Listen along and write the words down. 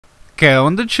¿Qué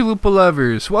onda, Chalupa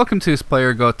lovers? Welcome to this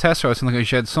player go test. I was looking at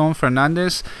Gedson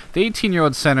Fernandes. The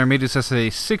 18-year-old center made us as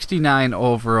a 69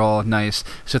 overall. Nice.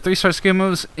 So 3-star skill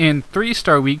moves and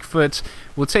 3-star weak foot.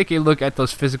 We'll take a look at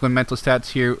those physical and mental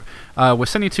stats here. With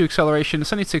 72 acceleration,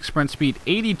 76 sprint speed,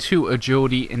 82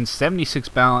 agility, and 76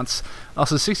 balance.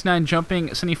 Also 69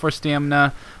 jumping, 74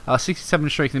 stamina, 67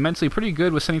 strength, and mentally pretty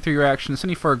good with 73 reaction,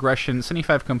 74 aggression,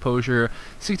 75 composure,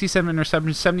 67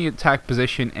 interception, 70 attack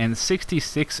position, and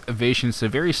 66 evasion. So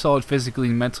very solid physically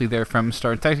and mentally there from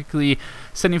start. Technically,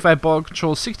 75 ball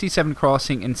control, 67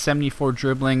 crossing, and 74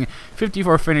 dribbling,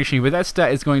 54 finishing. But that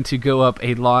stat is going to go up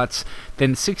a lot.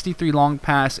 Then 63 long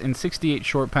pass and 68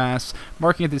 short pass,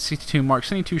 marking at the 62 mark,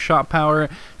 72 shot power,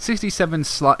 67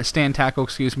 stand tackle,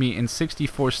 and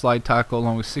 64 slide tackle,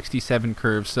 along with 67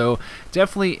 curves. So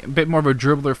definitely a bit more of a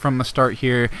dribbler from the start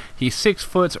here. He's 6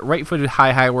 foot, right-footed,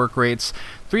 high work rates.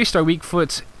 3-star weak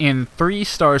foot and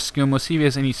 3-star skill. We'll see if he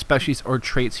has any specialties or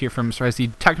traits here from the start. Has the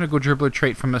technical dribbler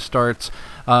trait from the start.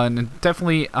 And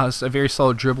definitely a very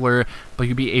solid dribbler, but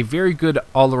he'll be a very good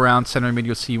all-around center mid.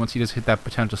 You'll see once he does hit that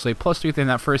potential. So a +3 within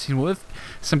that first season with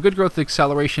some good growth,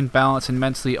 acceleration, balance, and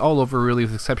mentally all over really,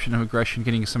 with the exception of aggression,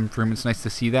 getting some improvements. Nice to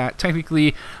see that.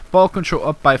 Technically, ball control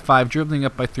up by 5, dribbling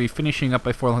up by 3, finishing up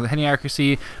by 4, along with heading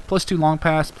accuracy, +2 long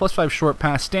pass, +5 short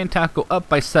pass, stand tackle up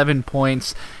by 7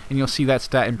 points, and you'll see that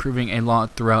stat improving a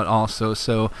lot throughout also.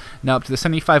 So now up to the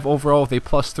 75 overall with a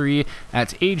 +3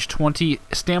 at age 20,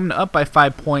 stamina up by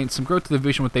 5 points, some growth to the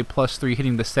vision with a +3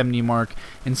 hitting the 70 mark,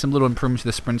 and some little improvement to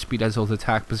the sprint speed as well as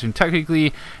attack position.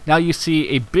 Technically, now you see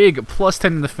a big +10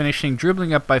 in the finishing,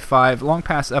 dribbling up by 5, long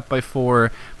pass up by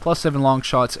 4, +7 long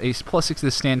shots, a +6 to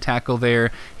the stand tackle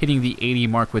there, hitting the 80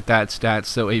 mark with that stat.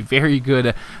 So a very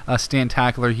good stand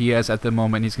tackler he has at the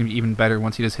moment. He's going to be even better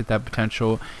once he does hit that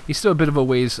potential. He's still a bit of a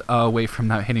ways away from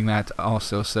not hitting that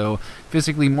also. So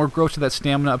physically, more growth to that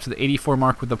stamina up to the 84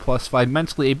 mark with the +5.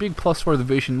 Mentally, a big +4 to the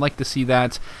vision. Like to see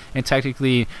that. And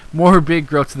technically, more big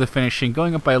growth to the finishing,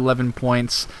 going up by 11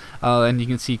 points. And you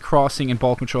can see crossing and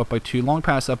ball control up by 2, long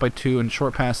pass up by 2, and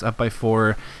short pass up by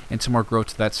 4, and some more growth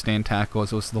to that stand tackle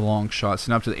as well as the long shots.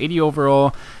 And up to the 80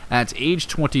 overall at age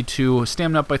 22,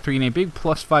 stamina up by 3, and a big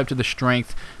 +5 to the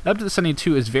strength. Up to the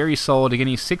 72 is very solid. Again,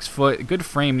 he's 6 foot, good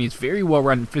frame, and he's very well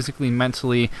rounded physically and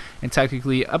mentally, and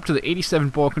technically. Up to the 87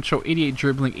 ball control, 88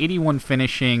 dribbling, 81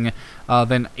 finishing,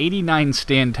 then 89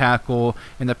 stand tackle,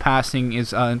 and the passing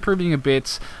is improving a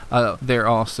bit there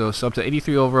also. So up to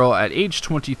 83 overall at age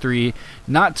 23.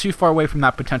 Not too far away from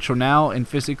that potential now, and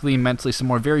physically and mentally some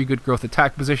more very good growth,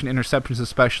 attack position, interceptions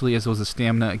especially, as well as the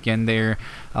stamina again there,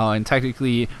 and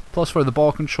technically +4 the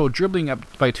ball control, dribbling up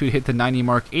by 2 to hit the 90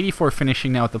 mark, 84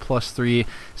 finishing now with the +3,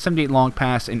 78 long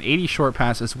pass, and 80 short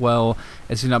pass as well,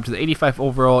 as he's up to the 85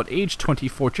 overall at age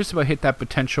 24, just about hit that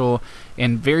potential,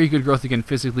 and very good growth again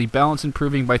physically, balance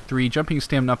improving by 3, jumping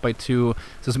stamina up by 2,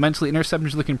 so mentally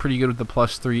interceptions looking pretty good with the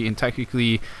 +3, and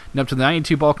technically up to the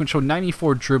 92 ball control,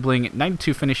 94 dribbling,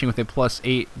 92 finishing with a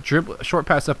 +8, short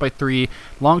pass up by 3,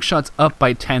 long shots up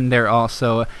by 10 there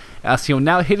also. So he'll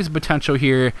now hit his potential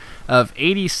here of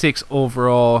 86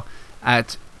 overall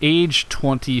at age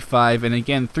 25, and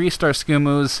again 3-star skill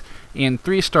moves and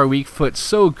 3-star weak foot,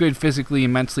 so good physically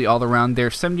and mentally all around there.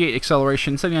 78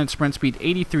 acceleration, 79 sprint speed,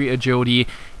 83 agility,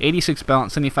 86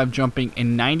 balance, 75 jumping,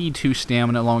 and 92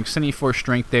 stamina, along with 74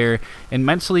 strength there. And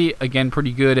mentally, again,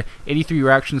 pretty good. 83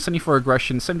 reaction, 74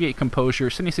 aggression, 78 composure,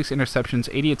 76 interceptions,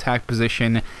 80 attack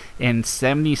position, and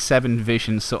 77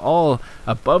 vision. So all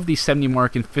above the 70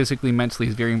 mark, and physically, mentally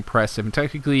is very impressive. And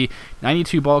technically,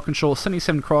 92 ball control,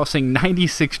 77 crossing,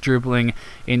 96 dribbling,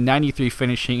 and 93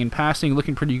 finishing. And passing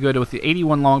looking pretty good with the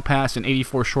 81 long pass and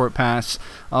 84 short pass.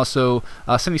 Also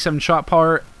 77 shot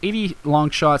power, 80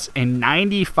 long shots, and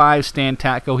 95 stand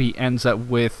tackle he ends up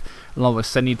with, along with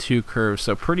 72 curves.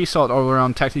 So pretty solid all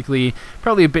around. Technically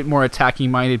probably a bit more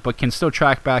attacking minded, but can still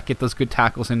track back, get those good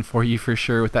tackles in for you for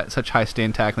sure with that such high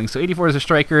stand tackling. So 84 as a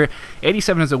striker,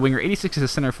 87 as a winger, 86 as a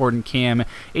center forward and cam,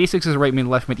 86 as a right mid,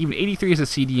 left mid, even 83 as a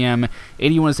CDM,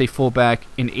 81 as a fullback,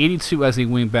 and 82 as a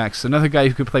wingback. So another guy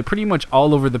who could play pretty much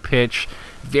all over the pitch.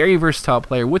 Very versatile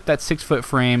player with that 6-foot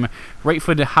frame,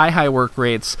 right-footed, high work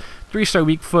rates, 3-star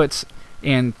weak foot,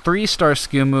 and 3-star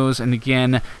skill moves, and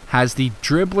again has the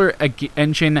dribbler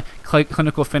engine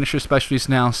clinical finisher specialties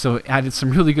now, so added some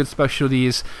really good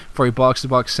specialties for a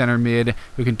box-to-box center mid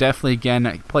who can definitely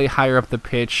again play higher up the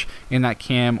pitch in that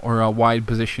cam or wide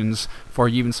positions for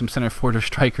even some center forward or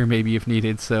striker maybe if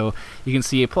needed. So you can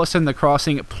see a +10 to the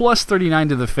crossing, +39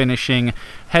 to the finishing,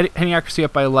 heading accuracy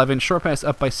up by 11, short pass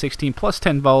up by 16,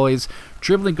 +10 volleys,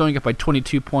 dribbling going up by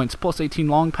 22 points, +18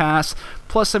 long pass,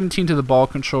 +17 to the ball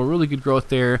control. Really good growth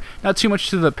there. Not too much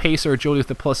to the pace or agility with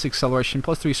the +6 acceleration,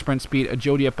 +3 sprint speed,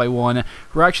 agility up by 1,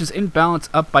 reactions in balance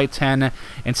up by 10,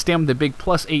 and stamina the big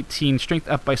 +18, strength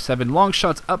up by 7, long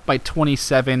shots up by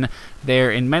 27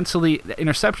 there, and mentally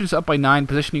interceptions up by 9,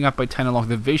 positioning up by 10 along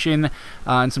the vision,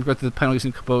 and some growth to the penalties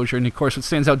and composure. And of course what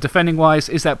stands out defending wise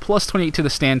is that +28 to the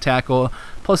stand tackle,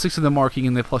 +6 to the marking,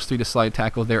 and the +3 to slide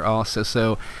tackle there also.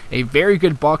 So a very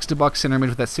good box-to-box center mid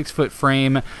with that 6-foot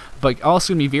frame, but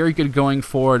also going to be very good going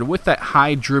forward with that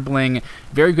high dribbling,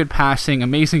 very good passing,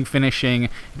 amazing finishing,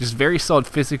 just very solid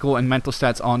physical and mental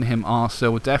stats on him also.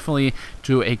 Will definitely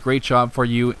do a great job for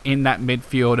you in that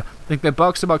midfield. I think the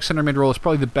box-to-box center mid role is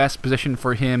probably the best position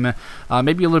for him,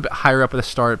 maybe a little bit higher up at the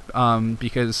start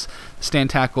because stand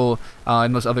tackle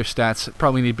and those other stats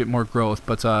probably need a bit more growth,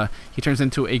 but he turns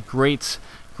into a great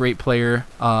player.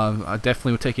 I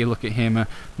definitely would take a look at him.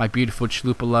 My beautiful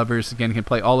Chalupa lovers, again, can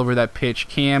play all over that pitch.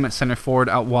 Cam, center forward,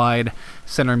 out wide.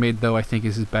 Center mid, though, I think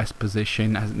is his best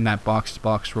position in that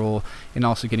box-to-box role, and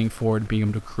also getting forward, being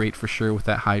able to create for sure with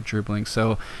that high dribbling.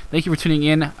 So thank you for tuning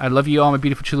in. I love you all, my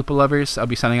beautiful Chalupa lovers. I'll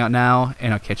be signing out now,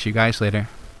 and I'll catch you guys later.